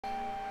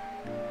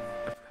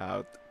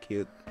How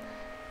cute.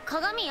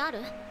 鏡あ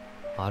る？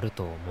ある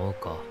と思う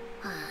か。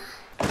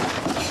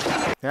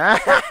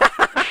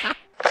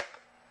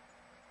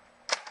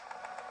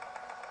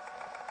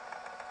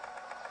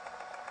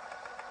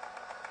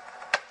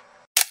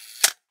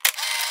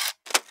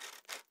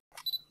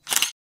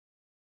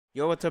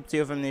 Yo, what's up,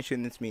 TFM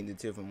Nation? It's me, the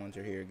TFM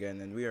Monster here again,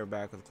 and we are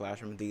back with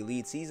Clash of the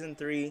Elite Season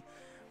 3,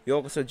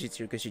 Youkoso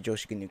Jitsuryoku Shijou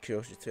Shugi no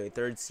Kiyotaka,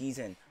 3rd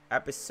season,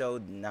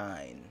 episode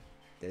 9.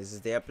 This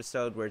is the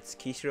episode where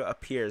Tsukishiro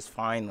appears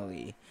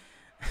finally.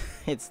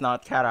 It's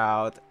not cut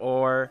out,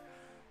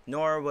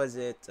 nor was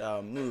it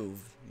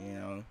moved, you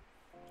know.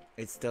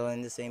 It's still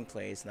in the same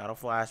place, not a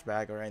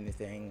flashback or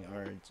anything,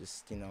 or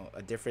just, you know,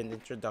 a different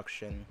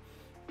introduction.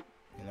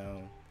 You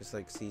know, just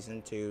like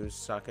season 2,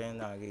 Saka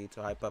and Nagi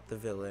to hype up the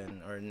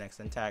villain or next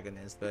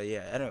antagonist. But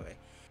yeah, anyway,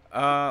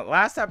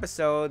 last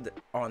episode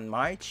on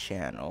my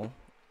channel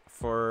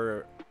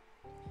for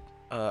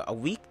a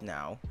week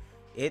now,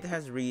 it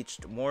has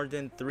reached more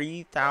than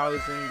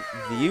 3,000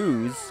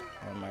 views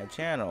on my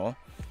channel.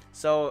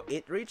 So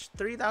it reached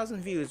 3,000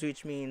 views,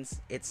 which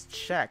means it's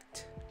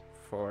checked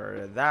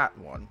for that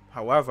one.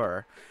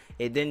 However,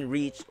 it didn't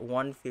reach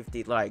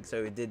 150 likes,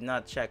 so it did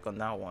not check on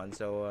that one.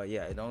 So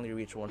yeah, it only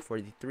reached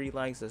 143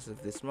 likes as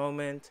of this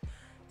moment.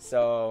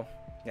 So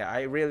yeah,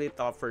 I really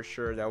thought for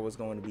sure that was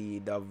going to be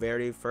the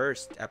very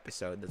first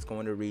episode that's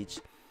going to reach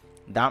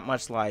that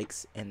much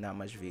likes and that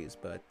much views,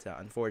 but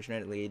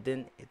unfortunately it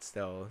didn't. It's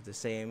still the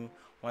same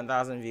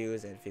 1,000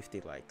 views and 50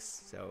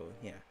 likes. So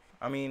yeah,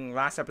 I mean,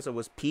 last episode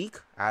was peak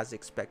as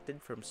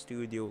expected from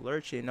Studio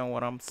Lurch. You know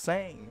what I'm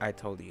saying? I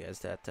told you guys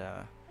that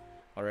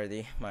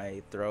already.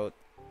 My throat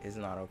is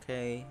not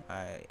okay.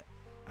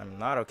 I'm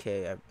not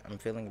okay. I'm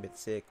feeling a bit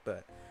sick,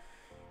 but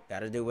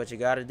gotta do what you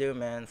gotta do,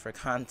 man, for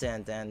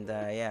content. And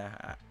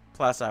yeah,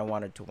 plus I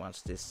wanted to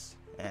watch this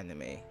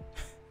anime.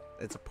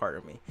 It's a part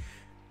of me.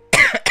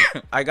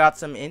 I got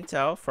some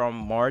intel from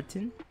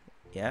Martin.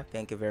 Yeah,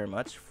 thank you very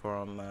much,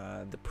 from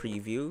the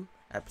preview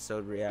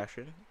episode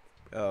reaction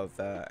of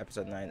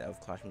episode 9 of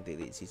Clash of the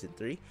Elite season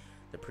 3,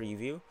 the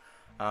preview.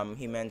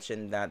 He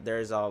mentioned that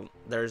there's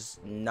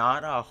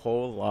not a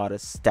whole lot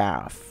of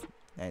staff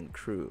and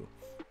crew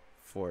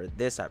for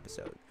this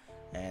episode,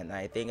 and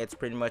I think it's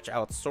pretty much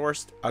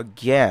outsourced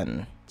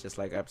again, just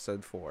like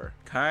episode 4.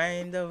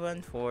 Kind of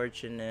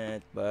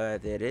unfortunate,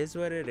 but it is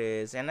what it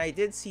is. And I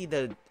did see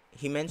that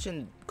he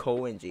mentioned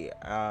Koenji.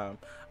 I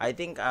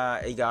think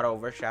it got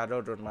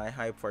overshadowed on my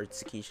hype for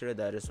Tsukishiro.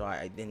 That is why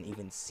I didn't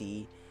even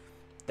see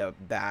the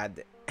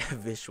bad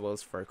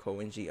visuals for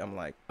Koenji. I'm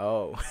like,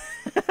 oh.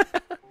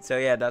 So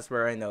yeah, that's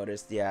where I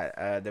noticed,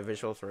 yeah, the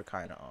visuals were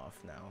kind of off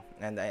now.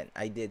 And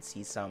I did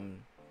see some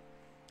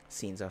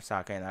scenes of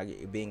Saka and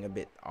Nagi being a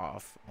bit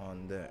off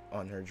on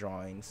her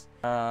drawings.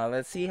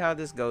 Let's see how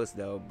this goes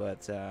though.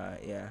 But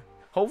yeah,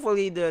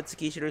 hopefully the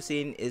Tsukishiro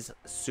scene is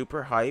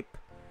super hype.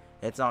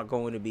 It's not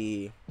going to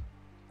be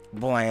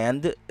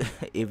bland,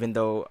 even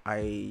though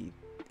we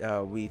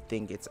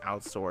think it's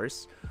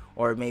outsourced,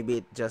 or maybe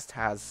it just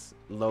has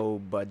low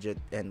budget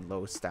and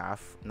low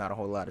staff, not a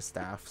whole lot of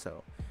staff.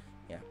 So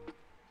yeah,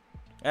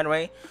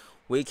 anyway,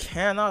 we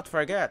cannot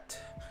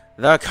forget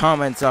the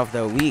comments of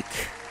the week.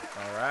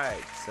 All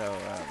right, so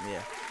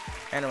yeah,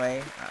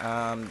 anyway,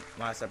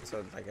 last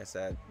episode, like I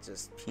said,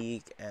 just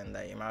peak, and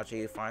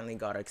Yamauchi finally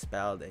got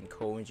expelled, and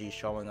Koenji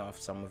showing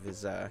off some of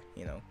his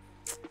you know,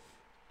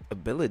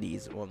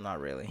 abilities. Well,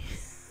 not really.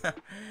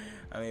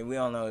 I mean, we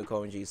all know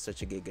Koenji is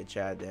such a Giga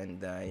Chad,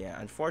 and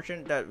yeah,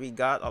 unfortunate that we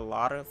got a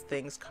lot of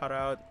things cut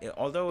out.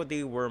 Although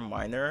they were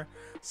minor,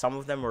 some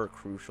of them were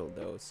crucial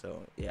though.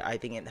 So yeah, I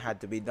think it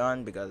had to be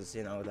done because,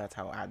 you know, that's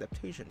how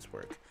adaptations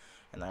work.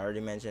 And I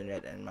already mentioned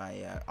it in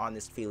my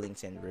honest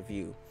feelings and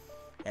review.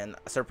 And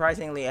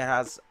surprisingly, it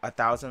has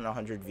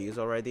 1,100 views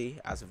already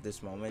as of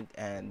this moment.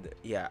 And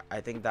yeah,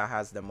 I think that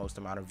has the most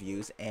amount of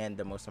views and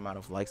the most amount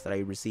of likes that I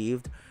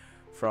received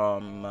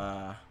from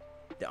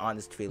the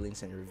honest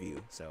feelings and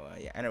review. So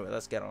yeah, anyway,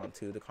 let's get on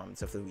to the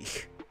comments of the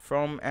week.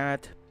 From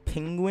at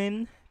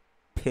Penguin,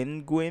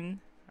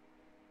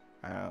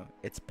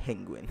 it's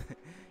Penguin.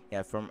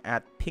 Yeah, from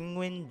at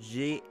Penguin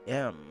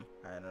GM.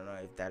 I don't know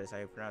if that is how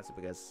you pronounce it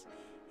because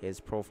his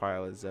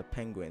profile is a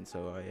penguin.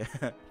 So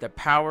yeah. The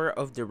power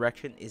of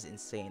direction is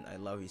insane. I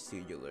love you,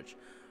 Studio Lurch.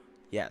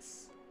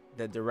 Yes,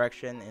 the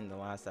direction in the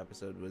last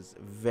episode was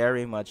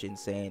very much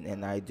insane,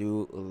 and I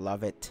do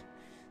love it.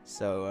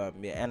 So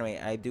yeah,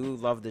 anyway, I do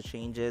love the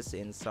changes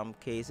in some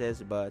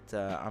cases, but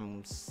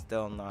I'm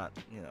still not,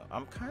 you know,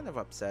 I'm kind of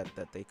upset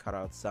that they cut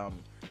out some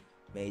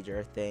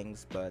major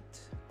things, but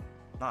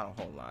not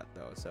a whole lot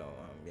though. So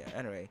yeah,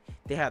 anyway,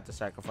 they had to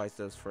sacrifice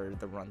those for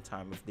the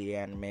runtime of the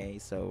anime.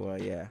 So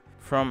yeah,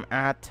 from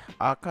at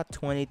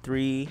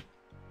Aka23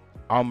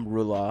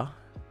 Amrula,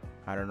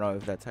 I don't know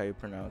if that's how you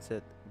pronounce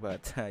it,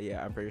 but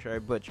yeah, I'm pretty sure I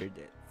butchered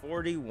it.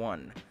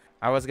 41.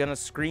 I was gonna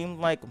scream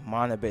like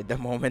Manabe the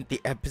moment the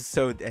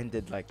episode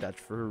ended like that,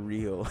 for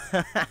real.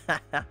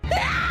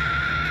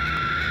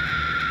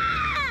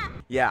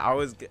 Yeah, I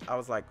was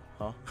like,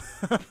 huh?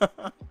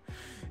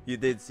 You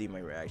did see my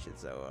reaction,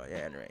 so yeah,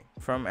 anyway.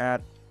 From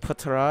at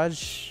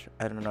Patraj,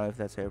 I don't know if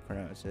that's how you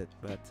pronounce it,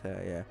 but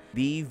yeah.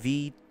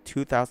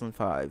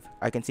 BV2005.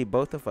 I can see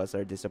both of us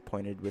are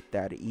disappointed with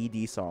that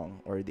ED song,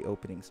 or the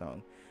opening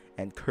song,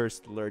 and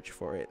cursed Lurch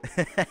for it.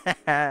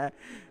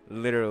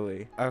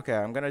 Literally. Okay,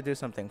 I'm gonna do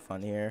something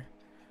fun here.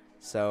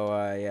 So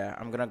yeah,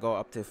 I'm gonna go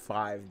up to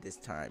 5 this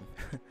time.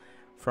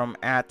 From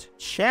at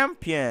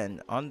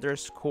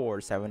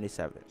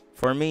champion_77.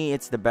 For me,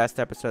 it's the best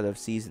episode of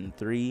season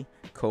 3.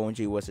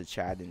 Konji was a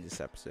Chad in this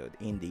episode,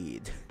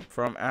 indeed.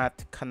 From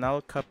at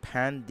Kanalka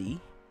Pandi.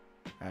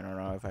 I don't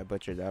know if I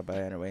butchered that, but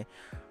anyway.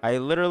 I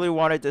literally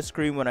wanted to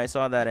scream when I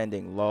saw that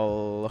ending.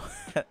 Lol.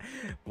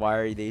 Why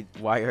are they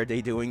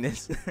doing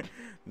this?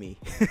 Me.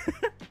 You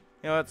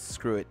know what?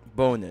 Screw it.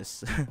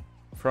 Bonus.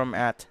 From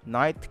at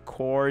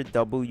Nightcore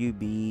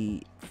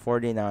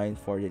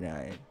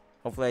WB4949.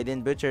 Hopefully I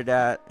didn't butcher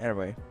that.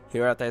 Anyway,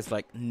 Hirata is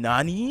like,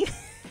 Nani?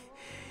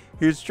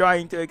 He's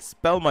trying to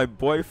expel my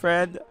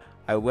boyfriend.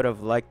 I would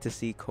have liked to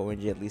see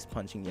Konji at least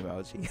punching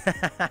Yamauchi.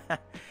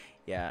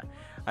 Yeah,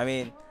 I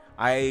mean,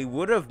 I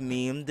would have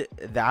memed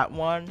that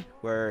one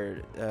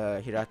where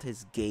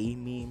Hirata's gay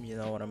meme, you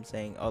know what I'm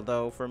saying?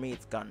 Although for me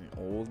it's gotten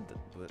old,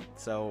 but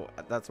so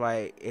that's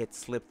why it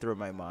slipped through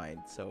my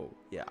mind. So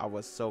yeah, I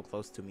was so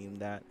close to meme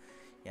that.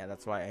 Yeah,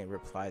 that's why I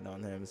replied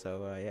on him.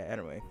 So yeah,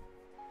 anyway.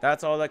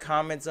 That's all the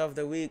comments of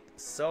the week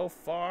so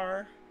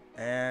far.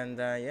 And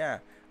yeah,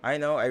 I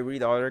know I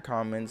read all your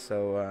comments,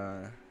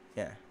 so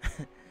yeah.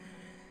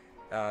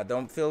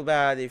 Don't feel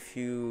bad if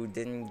you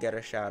didn't get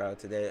a shout out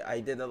today. I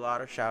did a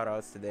lot of shout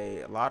outs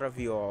today. A lot of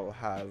you all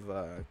have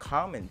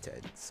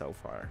commented so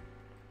far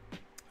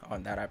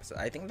on that episode.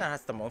 I think that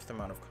has the most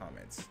amount of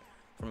comments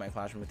for my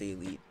Clashroom with the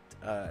Elite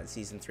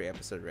season 3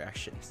 episode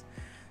reactions.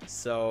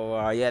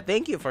 So yeah,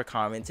 thank you for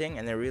commenting,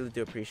 and I really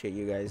do appreciate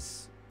you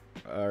guys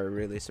are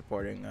really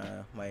supporting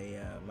my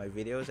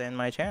videos and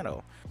my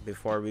channel.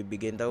 Before we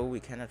begin though,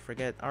 we cannot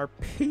forget our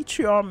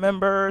Patreon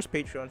members.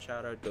 Patreon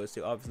shout out goes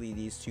to obviously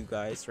these 2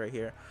 guys right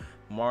here,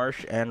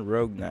 Marsh and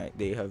Rogue Knight.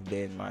 They have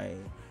been my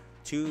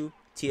 2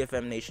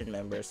 TFM Nation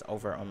members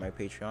over on my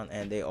Patreon,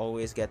 and they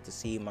always get to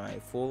see my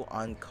full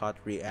uncut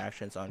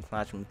reactions on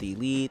Clash with the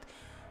Elite,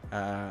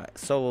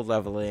 solo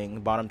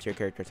leveling, bottom tier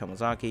character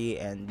Tomozaki,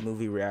 and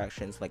movie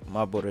reactions like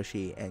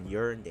Maboroshi and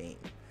Your Name.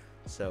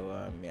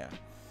 So yeah.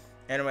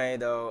 Anyway,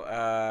 though,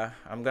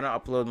 I'm gonna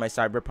upload my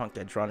Cyberpunk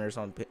Edge Runners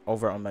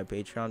over on my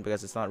Patreon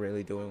because it's not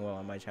really doing well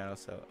on my channel.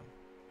 So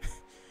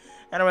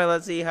anyway,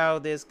 let's see how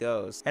this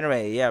goes.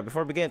 Anyway, yeah,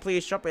 before we begin,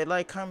 please drop a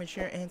like, comment,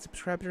 share, and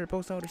subscribe to the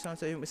post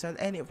notifications so you don't miss out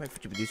any of my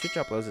future videos which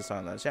uploads this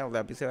on the channel.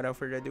 That'd be so without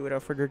further ado,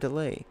 without further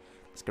delay,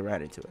 let's get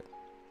right into it.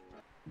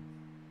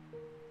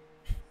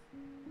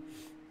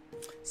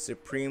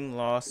 Supreme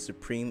law,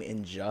 supreme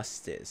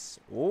injustice.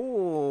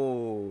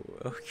 Ooh,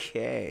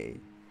 okay.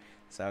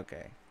 It's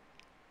okay.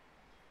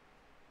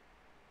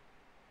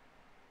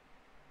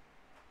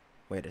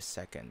 Wait a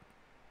second.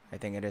 I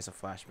think it is a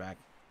flashback.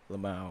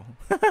 Lamau.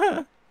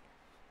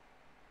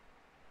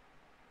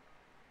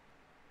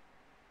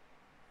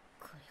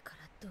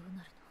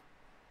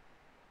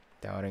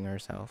 Doubting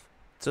herself.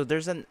 So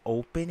there's an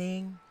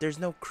opening? There's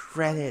no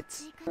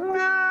credits.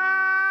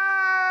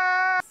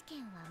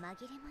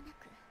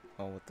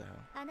 Oh, what the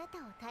hell?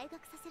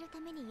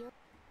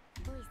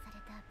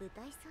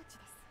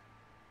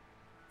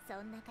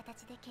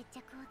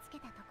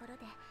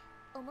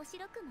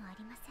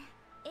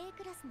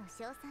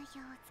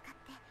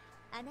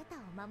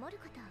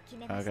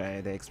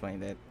 Okay, they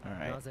explained it.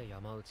 Alright.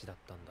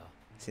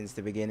 Since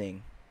the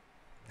beginning.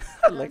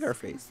 I like her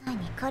face.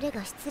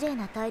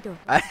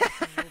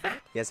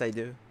 Yes, I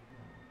do.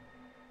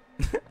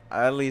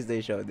 At least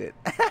they showed it.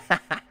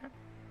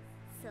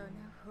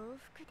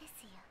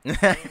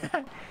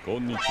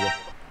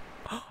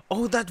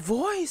 Oh, that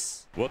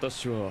voice!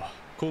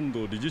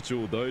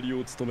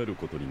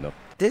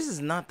 This is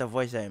not the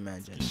voice I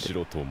imagined.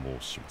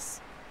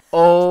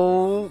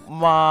 Oh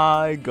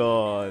my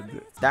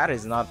god. That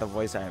is not the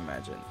voice I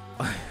imagined.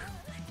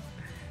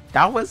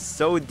 That was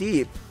so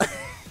deep.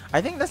 I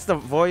think that's the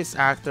voice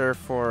actor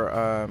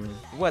for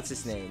what's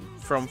his name?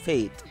 From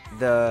Fate,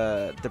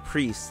 the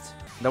priest,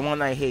 the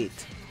one I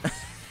hate.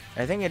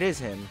 I think it is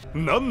him.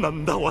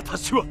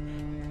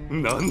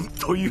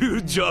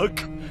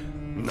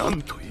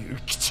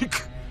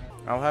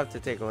 I'll have to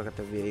take a look at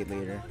the V8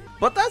 later.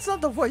 But that's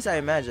not the voice I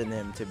imagined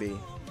him to be.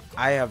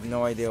 I have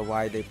no idea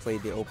why they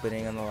played the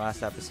opening in the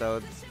last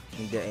episode,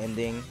 the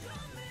ending,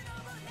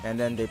 and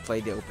then they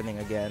played the opening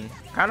again.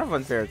 Kind of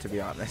unfair, to be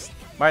honest.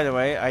 By the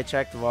way, I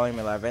checked volume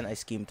 11, I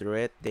skimmed through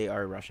it. They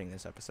are rushing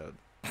this episode.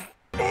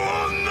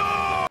 Oh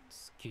no!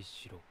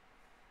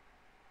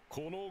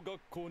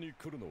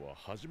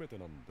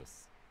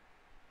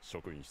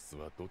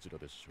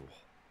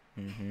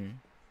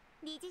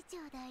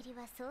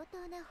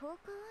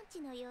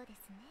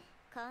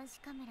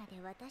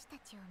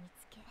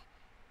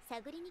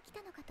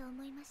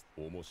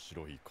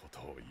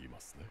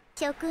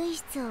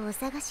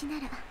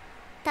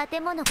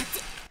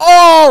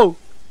 Oh!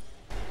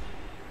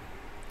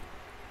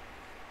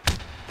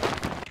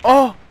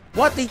 Oh!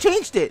 What? They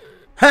changed it!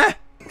 Huh?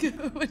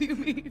 What do you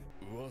mean?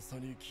 噂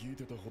に聞い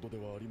てたほどで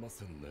はありま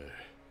せんね。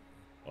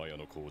綾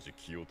小路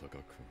清隆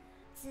君。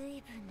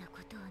随分なこ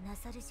とをな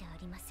さるじゃあ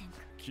りませんか。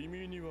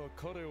君には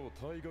彼を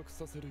退学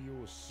させるよう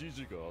指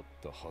示があっ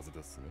たはず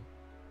です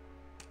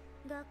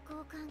が。学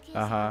校関係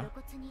者を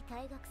露骨に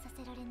退学さ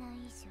せられな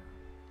い以上、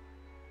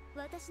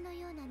私の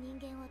ような人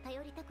間を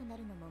頼りたくな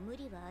るのも無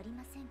理はあり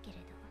ませんけれ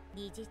ど、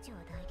理事長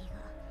代理が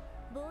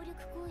暴力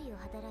行為を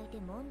働いて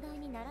問題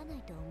にならな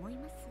いと思い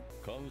ます。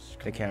監視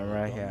カメ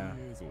ラ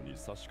映像に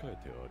差し替え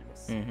てありま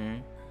す。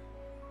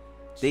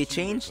They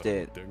changed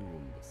it.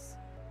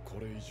 こ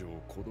れ以上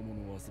子供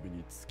の遊び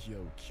に付き合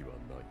う気はな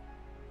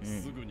い。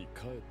すぐに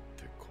帰っ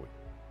てこい。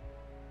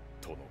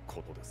との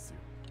ことですよ。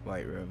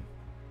White room.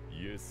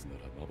 イエスな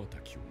ら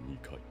瞬きを2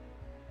回。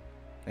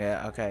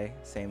Yeah, okay,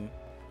 same.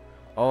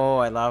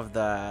 Oh, I love the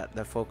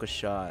focus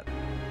shot.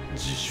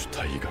 自主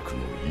退学の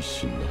意思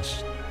な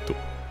しと。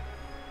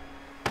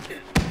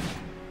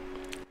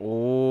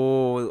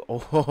Oh,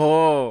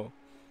 oh.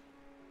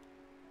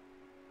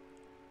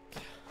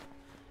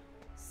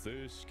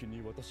 正式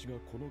に私が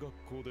この学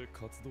校で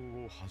活動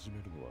を始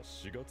めるのは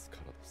4月か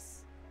らで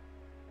す。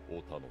お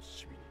楽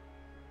しみに。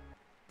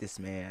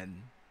This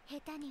man.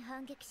 下手に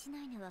反撃し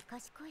ないのは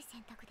賢い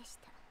選択でし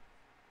た。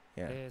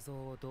映像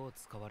をどう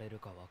使われる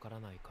かわから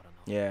ないから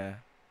な。Yeah.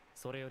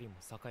 それよりも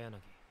坂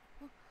柳。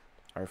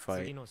Our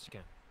fight. 次の試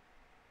験。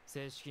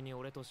正式に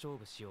俺と勝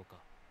負しようか。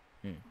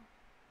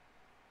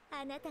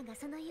あなたが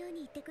そのように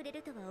言ってくれ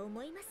るとは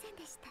思いません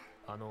でした。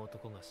あの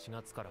男が4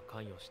月から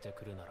関与して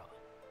くるなら、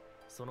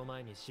その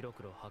前に白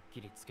黒はっ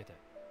きりつけて、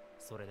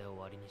それで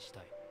終わりにし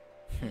たい。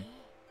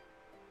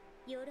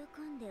喜ん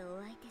で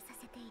お相手さ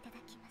せていただ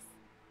きます。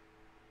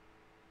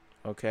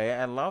Okay,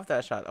 I love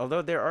that shot.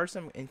 Although there are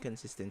some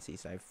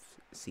inconsistencies I've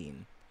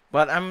seen.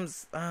 But I'm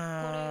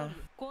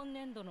今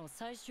年度の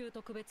最終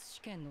特別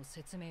試験の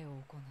説明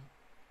を行う。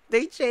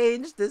They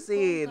changed the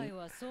scene.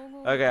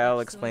 Okay, I'll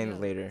explain it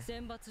later.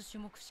 選抜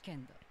種目試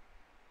験だ。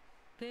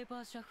ペーパ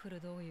ーシャッフル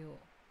同様、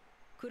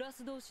クラ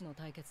ス同士の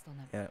対決と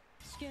なる。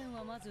試験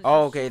はまず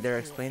Oh, okay, they're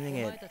explaining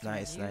it.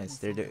 Nice, nice.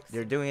 They're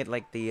doing it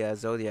like the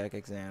Zodiac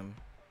exam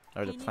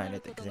or the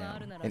planet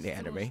exam in the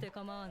anime.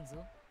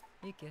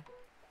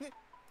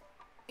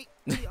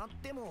 いや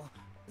でも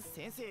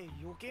先生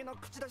余計な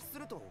口出しす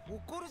ると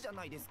怒るじゃ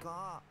ないです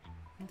か。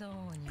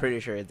Pretty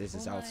sure this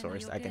is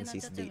outsourced. I can see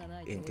the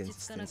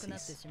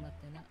inconsistencies.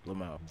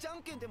 Lumao. じゃ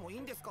んけんでもいい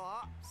んです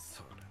か？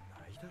それな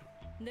いだろ。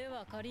で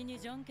は仮に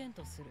じゃんけん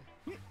とする。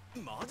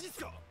マジっす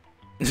か？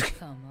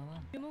構わ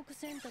ん。種目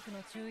選択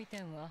の注意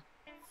点は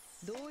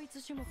同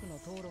一種目の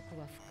登録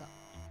は不可。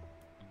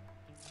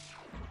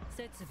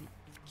設備、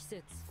季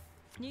節、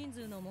人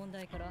数の問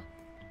題から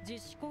実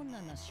施困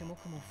難な種目も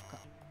不可。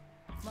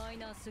マイ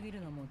ナーすぎ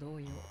るのも同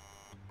様。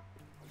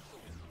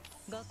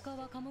学科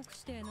は科目指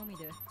定のみ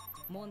で、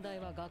問題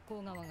は学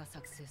校側が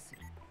作成する。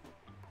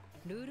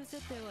ルール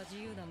設定は自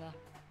由だが、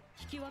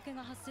引き分け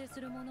が発生す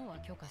るものは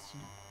許可し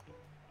ない。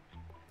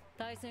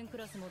対戦ク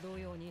ラスも同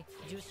様に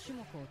10種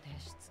目を提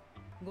出。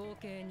合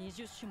計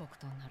20種目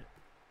となる。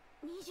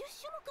20種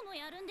目も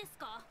やるんです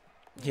か？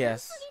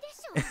 Yes.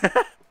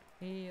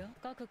 いいや、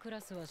各ク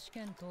ラスは試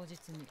験当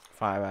日に5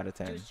 out of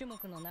 10. 10種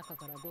目の中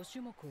から5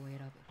種目を選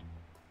ぶ。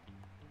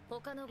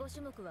他の5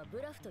種目は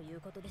ブラフとい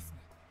うことですね。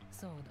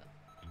そうだ。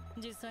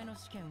実際の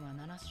試験は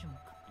7種目。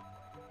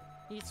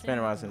It's been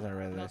a while since I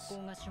read this.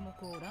 学校が種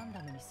目をラン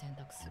ダムに選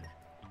択する。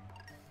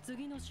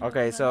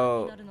Okay,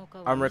 so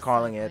I'm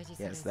recalling it.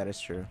 Yes, that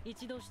is true.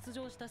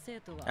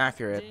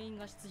 Accurate.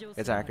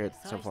 It's accurate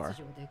so far.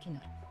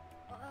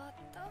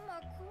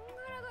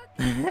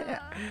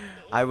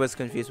 I was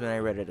confused when I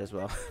read it as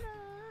well.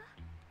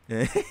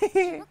 種目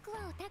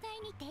はお互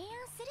いに提案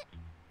する。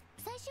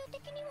最終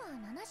的には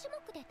7種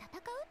目で戦う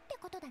って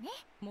ことだね。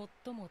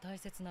最も大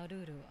切な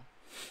ルールは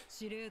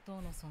司令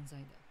塔の存在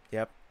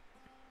だ。 Yep.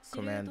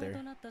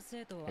 Commander.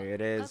 Here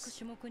it is. 各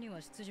種目に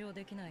は出場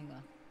できない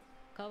が、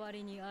代わ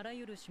りにあら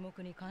ゆる種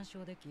目に干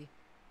渉でき、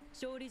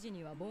勝利時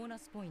にはボーナ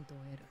スポイントを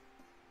得る。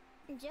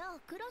じゃあ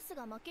クラス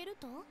が負ける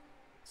と？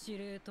司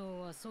令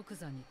塔は即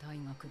座に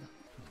退学だ。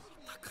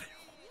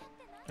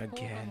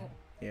Again.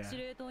 Yeah. 司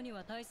令塔に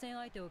は対戦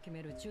相手を決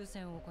める抽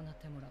選を行っ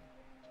てもらう。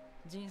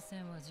人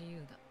選は自由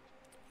だ。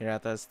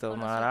Hirata's still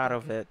not out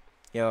of it.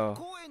 Yo.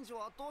 高円寺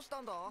はどうした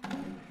んだ？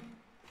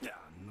野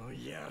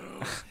郎、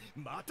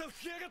また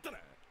吹きやがったな。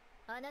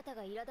あなた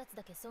が苛立つ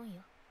だけ損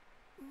よ。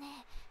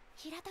ねえ、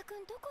平田く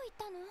んどこ行っ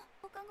たの？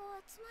放課後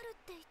集まるっ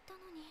て言ったの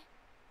に。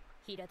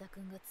平田く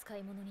んが使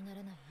い物にな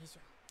らない以上。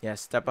Yeah,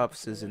 step up,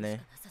 Suzune.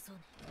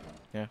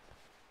 Yeah.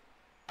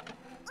 私、ち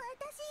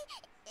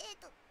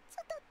ょっと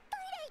ト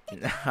イレ行っ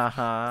て。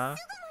Haha.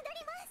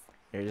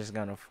 You're just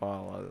gonna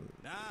fall,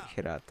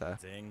 Hirata.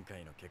 前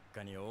回の結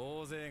果に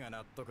大勢が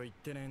納得いっ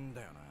てねえん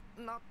だよ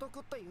な。納得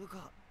っていう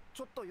か、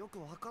ちょっとよく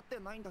分かって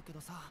ないんだけど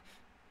さ、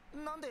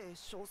なんで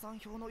賞賛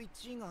表の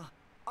1位が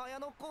綾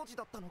小路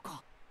だったの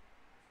か。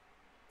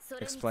そ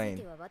れについ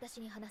ては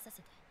私に話さ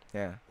せて。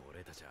Yeah.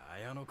 俺たちは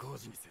綾小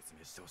路に説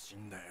明してほしい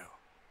んだよ。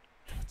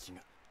たち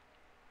が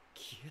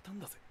消えたん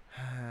だぜ。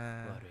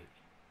悪い。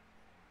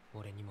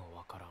俺にも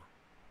わからん。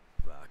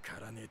わか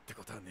らねえって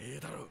ことはねえ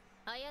だろ。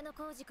綾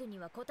小路君に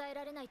は答え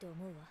られないと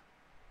思うわ。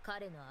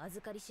彼の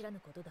預かり知らぬ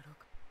ことだろう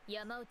か。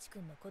山内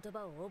君の言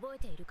葉を覚え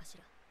ているかし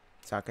ら。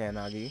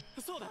Sakayanagi?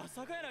 そうだ、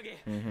坂柳。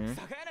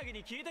坂柳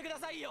に聞いてくだ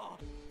さいよ。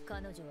彼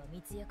女は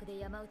密約で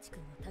山内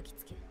君を焚き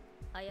つけ、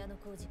綾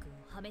小路君を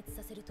破滅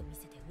させると見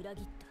せて裏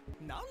切っ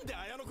た。なんで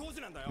綾小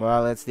路なんだよ。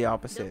Well, it's the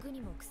opposite. 毒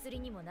にも薬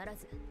にもなら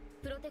ず、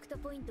プロテクト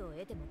ポイントを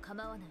得ても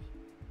構わない。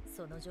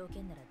その条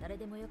件なら誰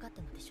でもよかっ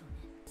たのでしょうね。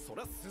そ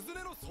りゃスズ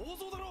ネの想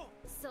像だろ。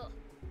そう、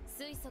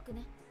推測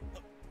ね。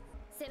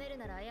攻める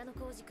なら綾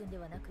小路君で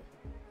はなく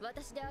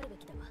私であるべ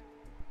きだわ。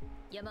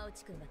山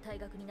内君が退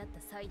学になった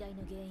最大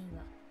の原因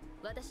は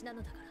私な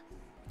のだから。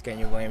 Can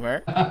you blame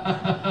her?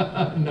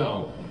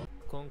 No.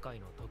 今回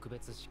の特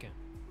別試験、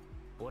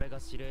俺が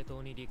司令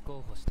塔に立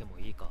候補しても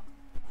いいか？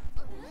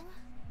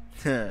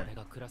俺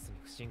がクラスに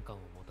不信感を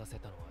持たせ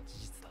たのは事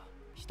実だ。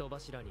人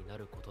柱にな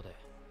ることで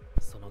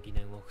その疑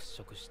念を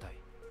払拭したい。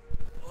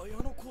綾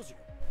小路、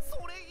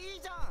それい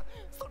いじゃん。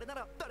それな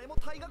ら誰も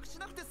退学し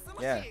なくて済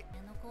むし。Yeah. 綾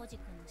小路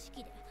君の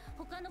指揮で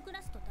他のク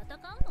ラスと戦う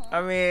の？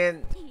 I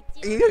mean,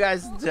 you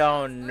guys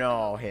don't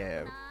know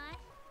him.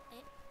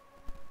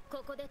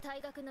 ここで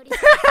退学のリス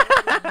クを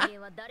背負う人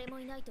間は誰も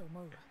いないと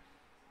思うわ。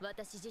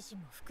私自身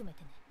も含め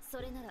てね。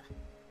それなら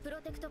プロ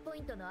テクトポ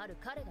イントのある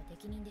彼が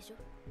適任でしょ。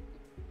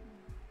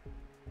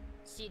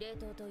司令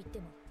塔といって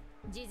も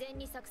事前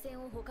に作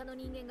戦を他の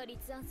人間が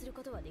立案する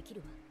ことはでき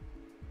るわ。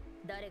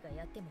誰が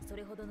やってもそ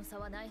れほどの差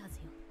はないはず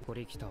よ。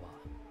堀北は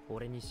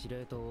俺に司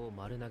令塔を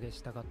丸投げ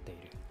したがってい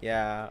る。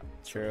Yeah,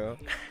 true.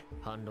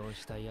 反論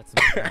したいやつ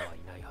もは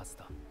いないはず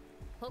だ。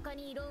他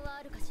に異論は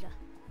あるかしら。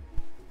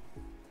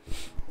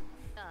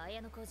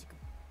綾小路君、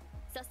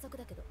早速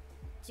だけど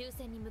抽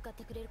選に向かっ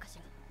てくれるかし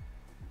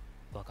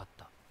ら。わかっ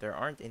た。 There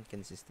aren't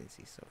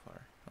inconsistencies so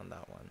far on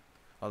that one.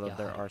 Although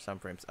there are some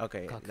frames.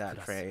 Okay,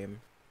 that frame.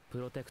 プ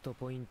ロテクト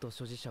ポイント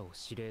所持者を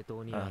司令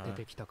塔に当て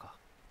てきたか。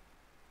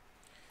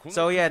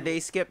So yeah, they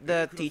skipped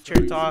the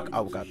teacher talk.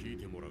 Oh god.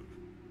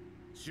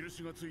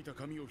 印がついた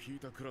紙を引い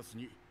たクラス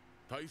に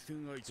対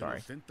戦相手の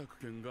選択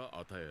権が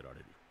与えられ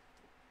る。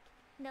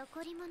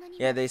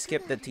Yeah, they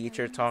skipped the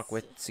teacher talk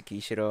with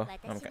Tsukishiro.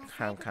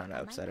 I'm kind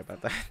of upset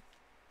about that.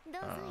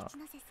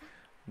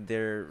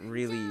 They're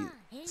really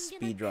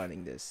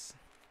speedrunning this.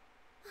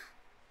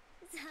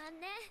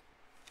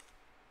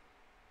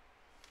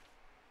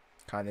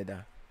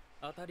 Kaneda.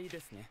 当たり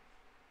ですね。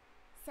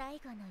最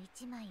後の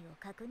一枚を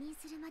確認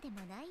するまで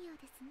もないよう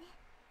ですね、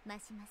真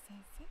島先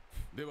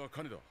生。では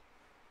金田、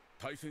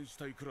対戦し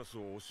たいクラス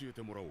を教え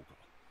てもらおうか。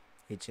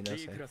 B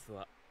クラス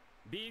は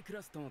B ク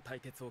ラスとの対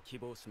決を希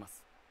望しま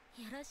す。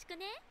よろしく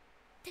ね。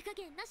手加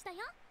減なしだよ。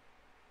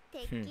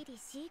てっきり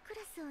C ク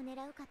ラスを狙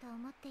うかと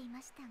思ってい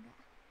ましたが。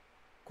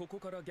ここ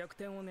から逆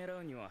転を狙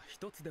うには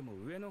一つでも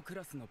上のク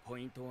ラスのポ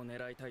イントを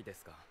狙いたいで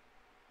すが、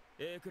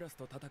A クラス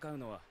と戦う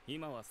のは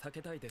今は避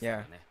けたいですから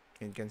ね。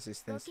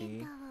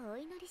Inconsistency.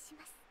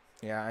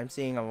 Yeah, I'm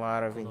seeing a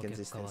lot of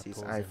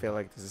inconsistencies. I feel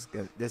like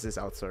this is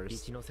outsourced.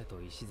 一ノ瀬と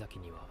石崎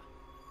には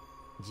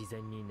事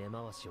前に根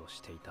回しを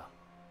していた。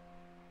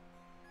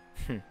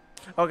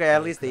Okay,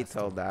 at least they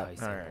told that.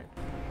 Alright.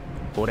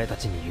 俺た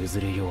ちに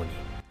譲るように。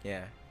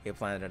Yeah, he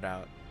planned it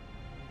out.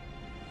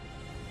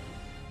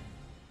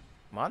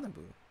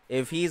 Manabu.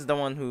 If he's the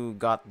one who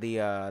got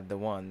the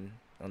one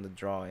on the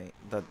drawing,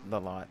 the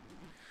lot,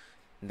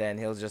 then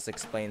he'll just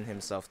explain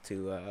himself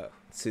to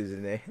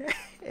Suzune,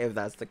 if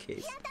that's the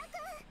case.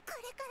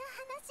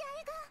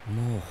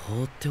 もう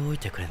放っておい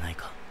てくれない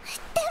か。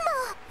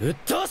でも、鬱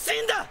陶し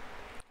いんだ。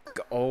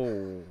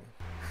Oh.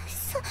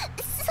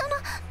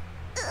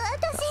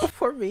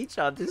 For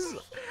Michan,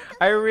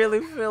 I really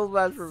feel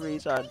bad for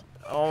Michan.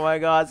 Oh my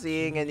god,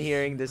 seeing and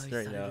hearing this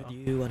right now.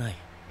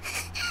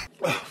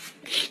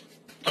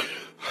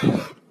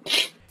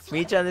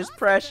 Michan is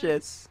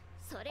precious.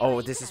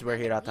 Oh, this is where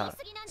Hirata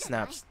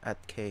snaps at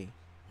K.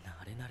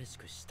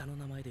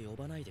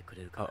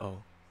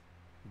 Uh-oh.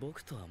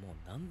 僕とはもう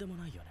何でも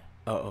ないよね。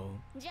Uh-oh.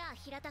 じゃあ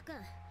平田君、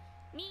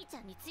みーちゃ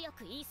んに強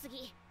く言いす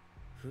ぎ。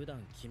普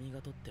段君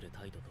が取ってる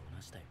態度と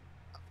同じだよ。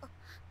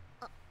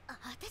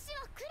私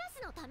はクラ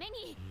スのため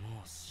に。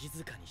もう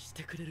静かにし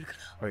てくれるか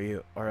ら。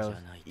Or else,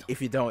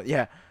 if you don't,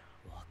 yeah.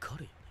 わか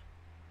るよね。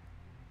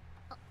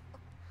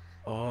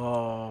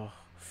Oh.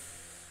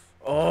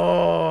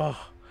 Oh.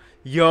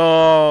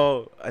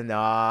 Yo.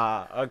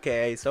 Nah.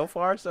 Okay, so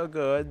far so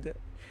good.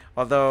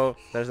 Although,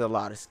 there's a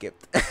lot of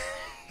skipped.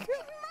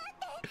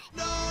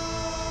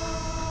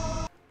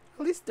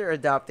 At least they're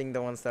adapting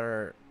the ones that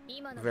are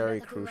very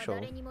crucial.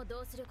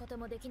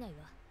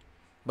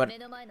 But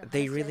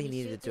they really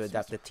needed to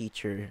adapt the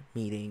teacher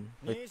meeting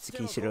with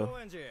Tsukishiro.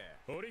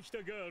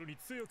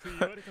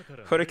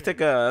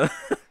 Horikutaka.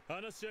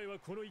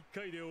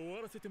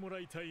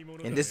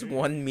 In this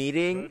one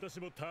meeting?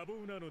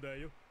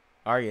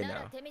 Are you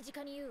now?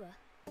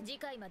 次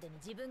回までに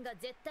自分が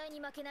絶対に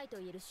負けないと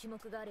言える種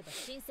目があれば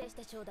申請し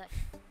てちょうだい。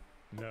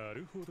な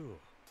るほど。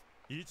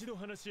一度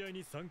話し合い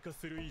に参加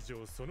する以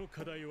上その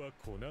課題は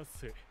こな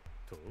せ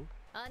と。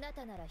あな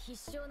たなら必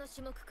勝の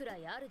種目くら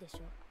いあるでしょ、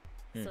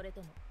それ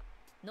とも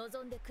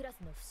望んでクラス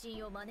の不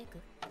信を招く。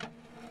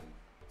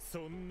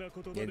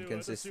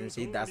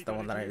 Inconsistency, that's the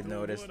one that I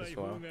noticed as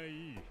well.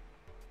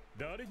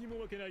 誰に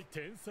も負けない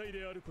天才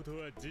であること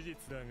は事実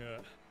だ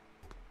が、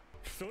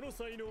その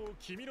才能を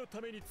君のた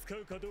めに使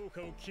うかどう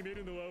かを決め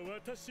るのは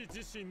私自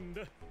身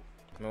だ。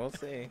 We'll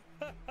see.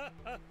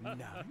 何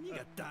が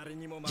誰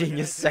にも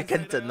Genius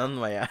second to none,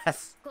 my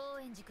ass. 高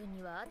円寺君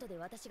には後で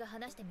私が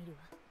話してみるわ。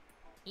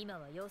今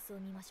は様子を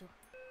見ましょう。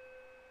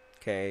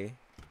 Okay.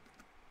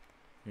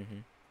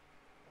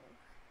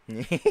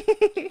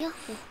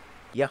 Yahoo.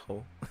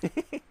 Yahoo.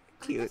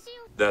 Cute.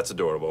 That's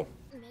adorable.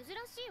 珍し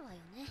いわよ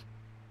ね。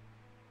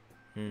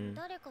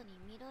誰かに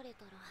見られ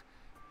たら、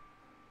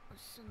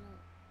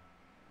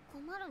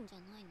困るんじゃ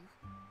ないの？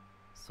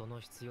その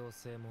必要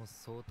性も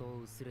相当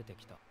薄れて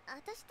きた。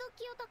私と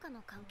清高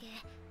の関係、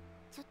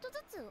ちょっと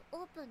ずつ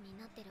オープンに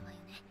なってるわよ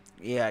ね。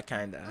Yeah,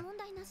 kinda. 問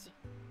題なし。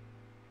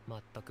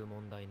全く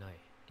問題ない。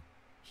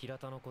平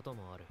田のこと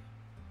もある。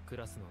ク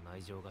ラスの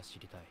内情が知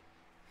りたい。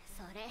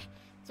それ、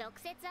直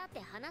接会って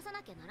話さ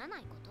なきゃならな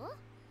いこと？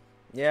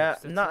 Yeah,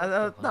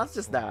 not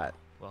just that.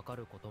 わか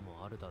ること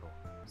もあるだろう。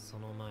そ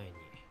の前に。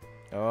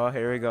Oh,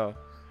 here we go.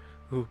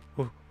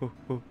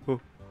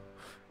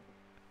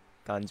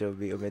 誕生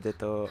日おめで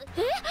とう。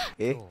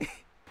え？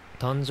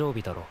誕生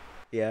日だろ。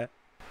Yeah.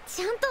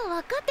 ちゃんと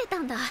分かってた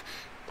んだ。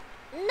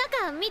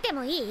中見て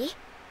もいい？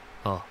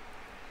あ。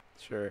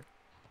Sure.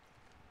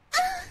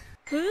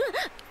 ネッ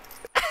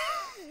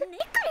ク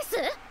レス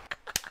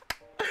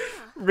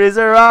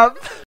？Razor up.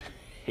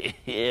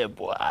 Yeah,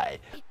 boy.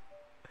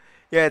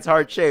 Yeah, it's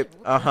heart shaped.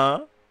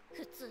 Uh-huh.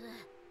 普通。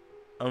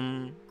こ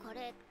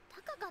れ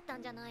高かった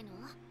んじゃないの？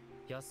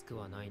安く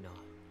はないな。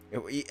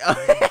You're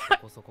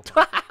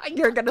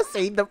gonna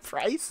say the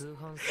price?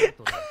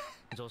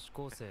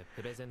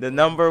 The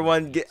number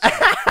one gift.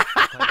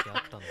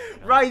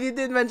 Right, he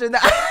did mention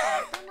that.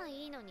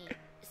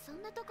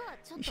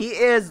 He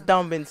is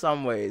dumb in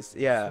some ways,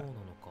 yeah.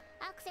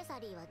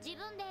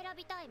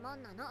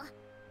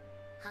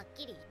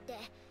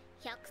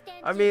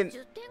 I mean,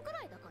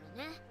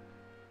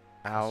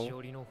 ow.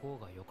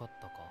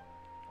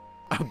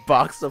 A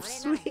box of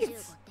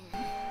sweets.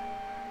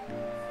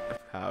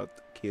 How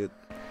cute.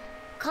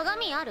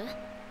 鏡ある？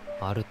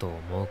あると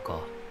思う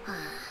か。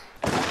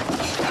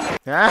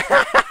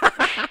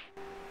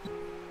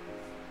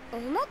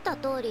思った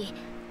通り、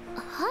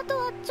ハート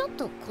はちょっ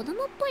と子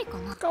供っぽいか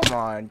な。Come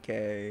on,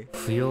 Kay.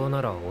 不要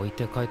なら置い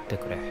て帰って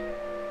くれ。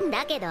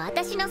だけど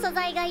私の素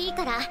材がいい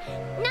から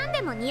何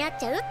でも似合っ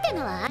ちゃうって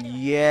のは。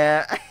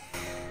Yeah.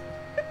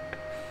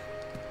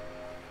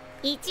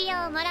 一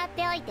応もらっ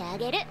ておいてあ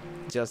げる。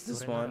Just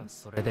this one.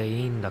 それでい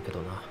いんだけ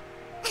どな。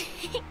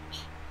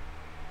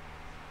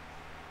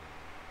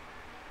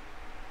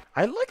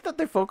I like that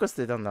they focused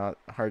it on that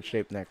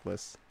heart-shaped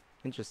necklace.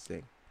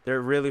 Interesting. They're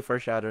really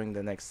foreshadowing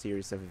the next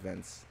series of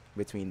events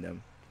between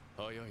them.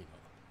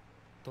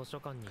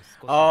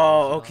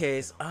 Oh,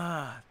 okay.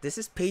 This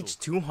is page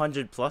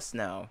 200 plus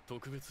now.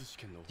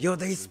 Yo,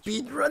 they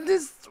speedrun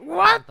this?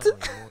 What?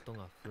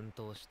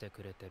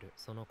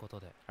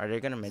 Are they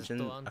gonna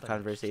mention a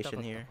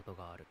conversation here?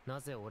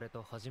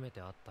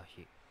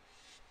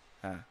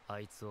 Huh.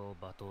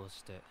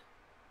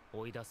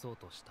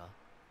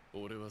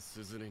 俺は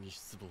鈴音に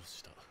失望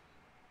した。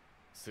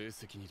成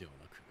績にでは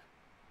なく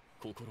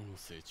心の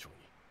成長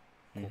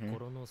に。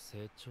心の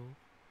成長？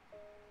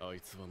あ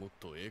いつはもっ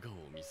と笑顔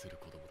を見せる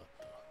子供だっ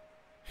た。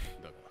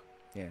だが、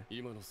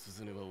今の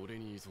鈴音は俺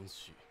に依存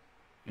し、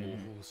模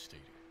倣してい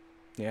る。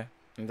Yeah,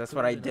 and that's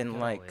what I didn't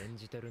like. 演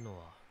じてるの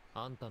は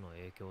あんたの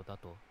影響だ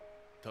と。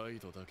態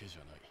度だけじ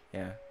ゃ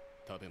ない。Yeah.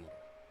 食べ物、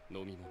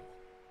飲み物、好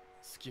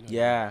きな。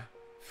Yeah,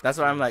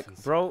 that's why I'm like,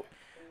 bro.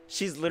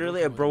 She's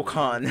literally a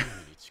bro-con.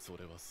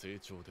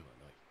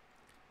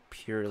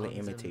 Purely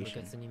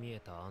imitation.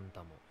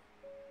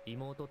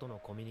 妹との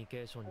コミュニ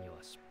ケーションには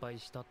失敗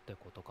したって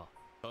ことか。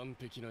完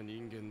璧な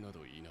人間な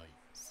どいない。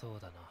そう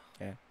だな。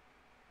Yeah.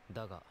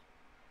 だが、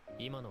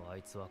今のあ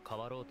いつは変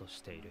わろうと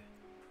している。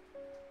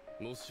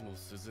もしも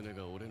鈴音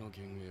が俺の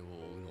幻影を追うのをや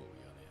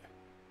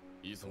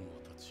め、依存を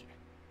断ち、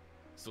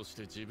そし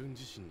て自分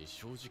自身に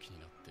正直に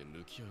なって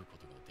向き合うこ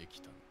とができ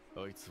た。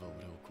あいつは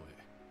俺を超え、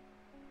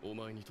お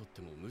前にとっ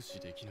ても無視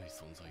できない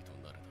存在と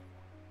なる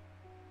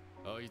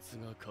だろう。あいつ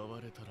が変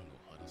われたらの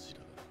話だ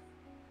が。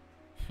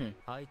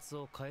あいつ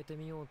を変えて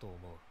みようと思う。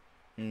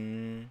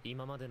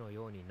今までの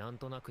ようになん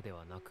となくで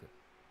はなく、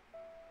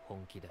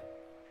本気で。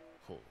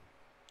ほ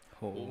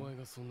う。お前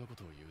がそんなこ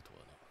とを言うとは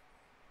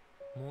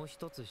な。もう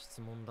一つ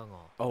質問だが。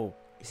Oh,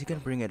 is he gonna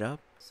bring it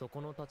up? そ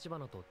この立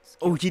花と。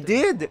Oh, he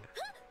did.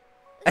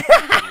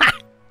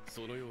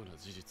 そのような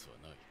事実は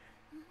ない。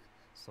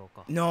そう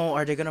か。No,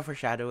 are they gonna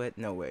foreshadow it?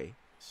 No way.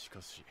 し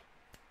かし、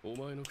お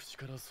前の口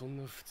からそん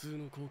な普通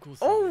の高校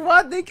生。Oh,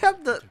 what? They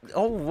kept the.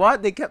 Oh,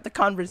 what? They kept the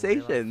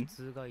conversation. 普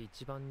通が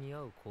一番似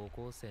合う高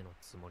校生の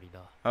つもり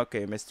だ。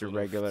Okay, Mr.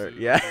 Regular.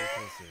 Yeah.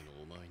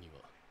お前に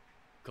は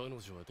彼女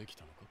はでき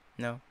たのか？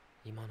 No.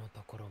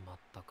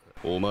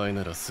 お前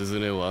ならスズ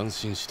ネを安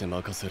心して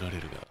任せられ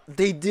るが。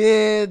 They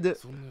did!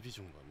 そんなビ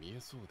ジョンが見え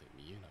そうで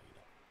見えないな。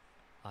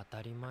当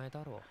たり前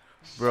だろ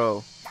う。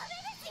 Bro.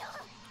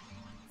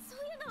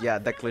 Yeah,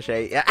 that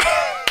cliche. Yeah.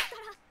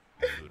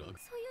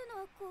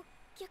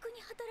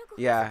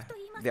 Yeah,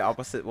 the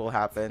opposite will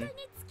happen,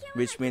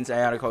 which means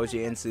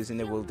Ayanokouji and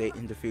Suzune will date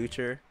in the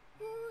future.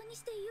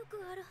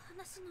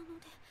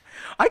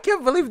 I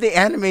can't believe they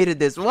animated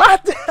this.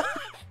 What?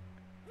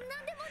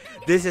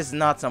 This is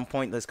not some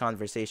pointless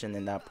conversation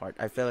in that part.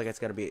 I feel like it's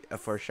gonna be a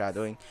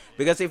foreshadowing,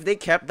 because if they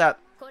kept that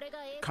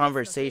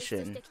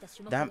conversation,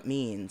 that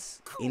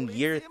means in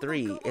year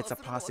 3 it's a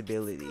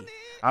possibility.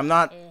 I'm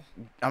not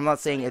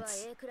saying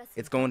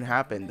it's going to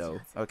happen though,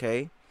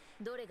 okay?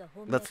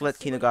 Let's let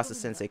Kinugasa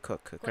sensei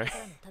cook, okay?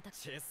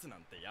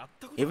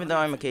 Even though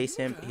I'm a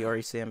K-simp,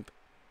 Hiyori simp.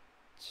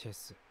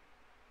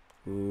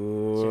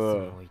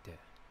 Ooh.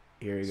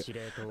 Here we go.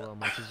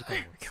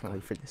 Can't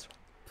wait for this one.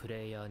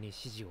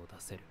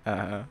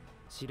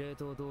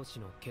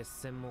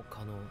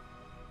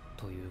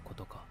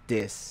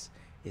 This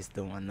is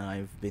the one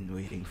I've been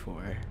waiting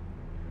for.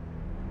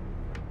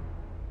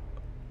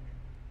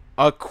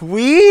 A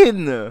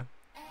queen!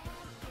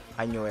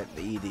 I knew it,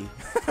 the ED.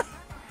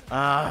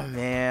 Ah,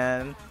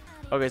 man.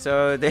 Okay,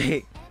 so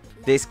they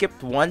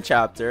skipped one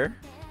chapter,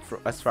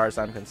 as far as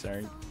I'm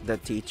concerned. The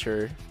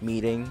teacher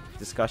meeting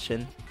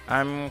discussion.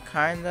 I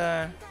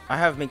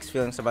have mixed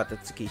feelings about the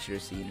Tsukishiro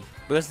scene,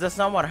 because that's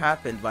not what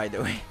happened, by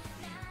the way,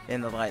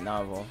 in the light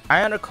novel.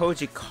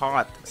 Ayanokouji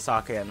caught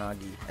Sake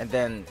Yanagi, and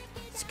then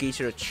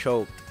Tsukishiro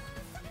choked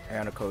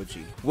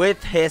Ayanokouji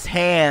with his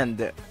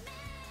hand,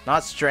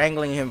 not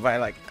strangling him by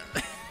like.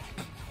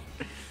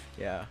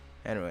 Yeah.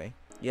 Anyway,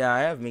 yeah,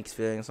 I have mixed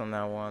feelings on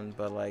that one,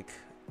 but like,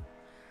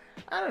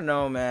 I don't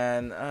know,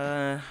 man.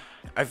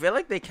 I feel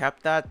like they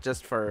kept that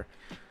just for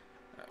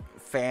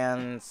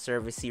fan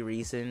servicey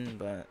reason,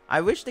 but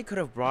I wish they could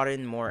have brought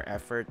in more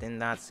effort in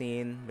that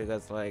scene,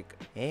 because like,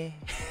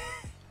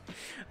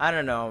 I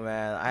don't know,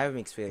 man. I have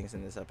mixed feelings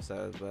in this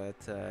episode, but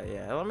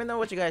yeah, let me know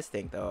what you guys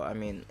think though. I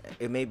mean,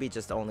 it may be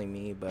just only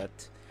me,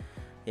 but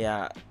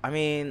yeah, I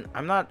mean,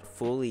 I'm not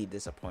fully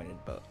disappointed,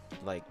 but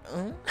like,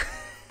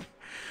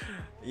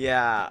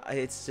 yeah,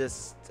 it's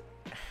just,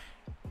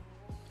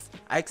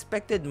 I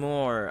expected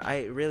more.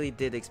 I really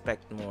did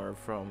expect more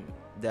from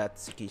that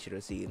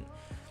Tsukishiro scene,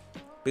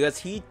 because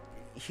he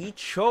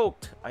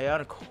choked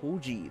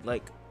Ayanokouji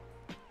like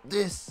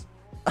this.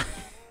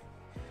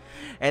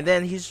 And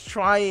then he's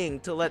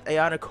trying to let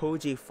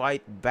Ayanokouji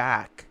fight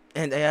back,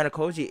 and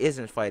Ayanokouji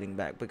isn't fighting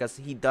back because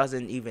he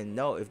doesn't even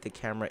know if the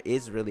camera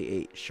is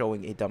really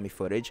showing a dummy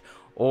footage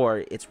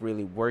or it's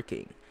really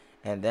working.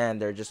 And then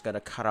they're just gonna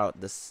cut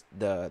out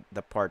the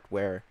part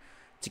where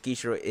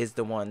Tsukishiro is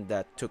the one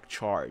that took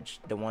charge,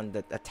 the one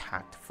that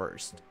attacked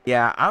first.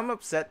 Yeah, I'm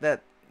upset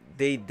that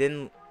they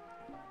didn't.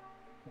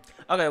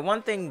 Okay,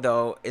 one thing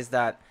though is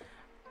that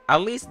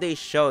at least they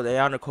showed that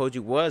Ayanokouji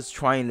was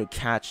trying to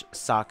catch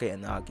Sake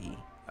Yanagi,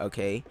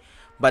 okay?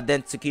 But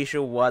then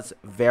Tsukishiro was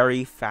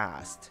very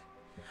fast.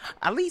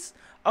 At least,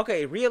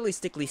 okay,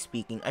 realistically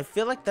speaking, I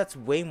feel like that's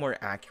way more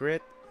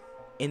accurate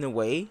in a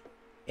way,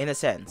 in a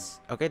sense,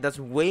 okay? That's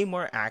way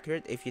more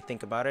accurate if you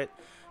think about it.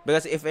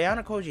 Because if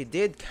Ayanokouji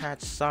did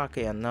catch Sake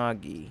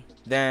Yanagi,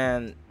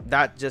 then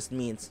that just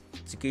means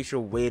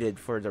Tsukishiro waited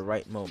for the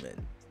right moment.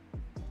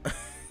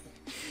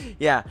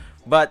 Yeah,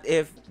 but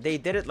if they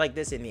did it like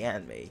this in the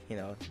anime, you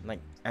know, like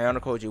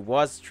Ayanokouji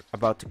was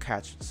about to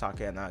catch Sake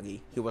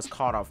Yanagi, he was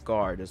caught off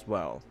guard as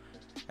well,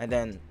 and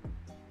then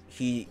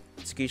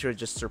Tsukishiro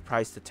just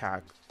surprised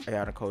attack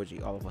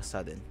Ayanokouji all of a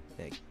sudden.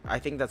 Like, I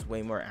think that's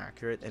way more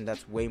accurate and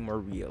that's way more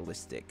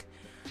realistic.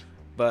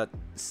 But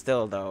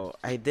still though,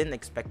 I didn't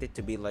expect it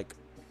to be like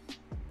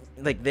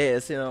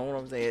this, you know what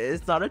I'm saying?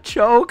 It's not a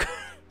choke.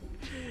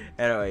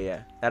 Anyway,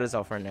 yeah, that is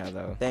all for now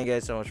though. Thank you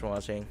guys so much for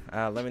watching.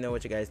 Let me know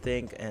what you guys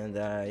think, and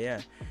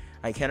yeah,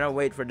 I cannot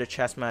wait for the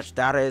chess match.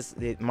 That is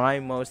my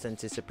most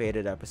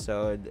anticipated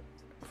episode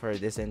for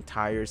this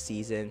entire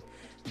season.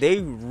 They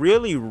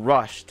really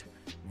rushed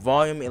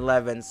volume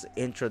 11's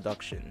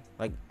introduction.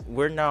 Like,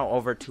 we're now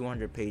over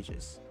 200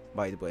 pages,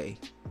 by the way.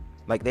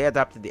 Like, they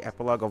adapted the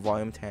epilogue of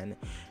volume 10,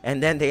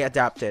 and then they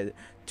adapted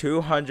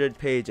 200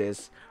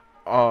 pages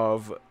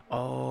of,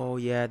 oh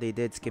yeah, they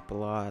did skip a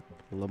lot.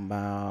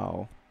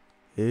 Lamau.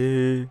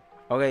 Okay,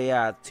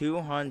 yeah,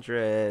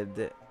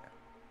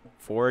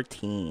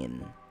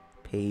 214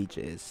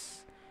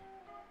 pages.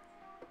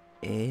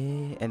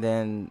 And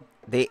then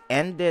they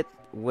end it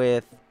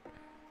with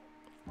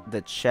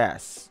the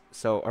chess.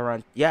 So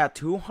around, yeah,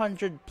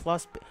 200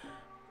 plus.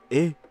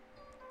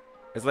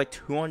 It's like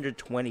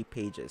 220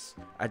 pages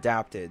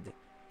adapted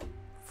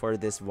for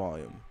this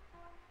volume.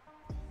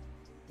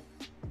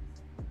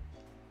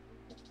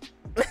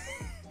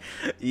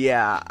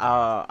 Yeah,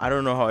 I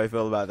don't know how I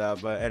feel about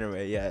that, but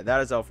anyway, yeah,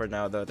 that is all for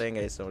now though. Thank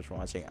you guys so much for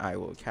watching. I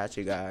will catch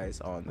you guys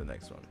on the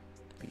next one.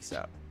 Peace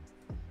out.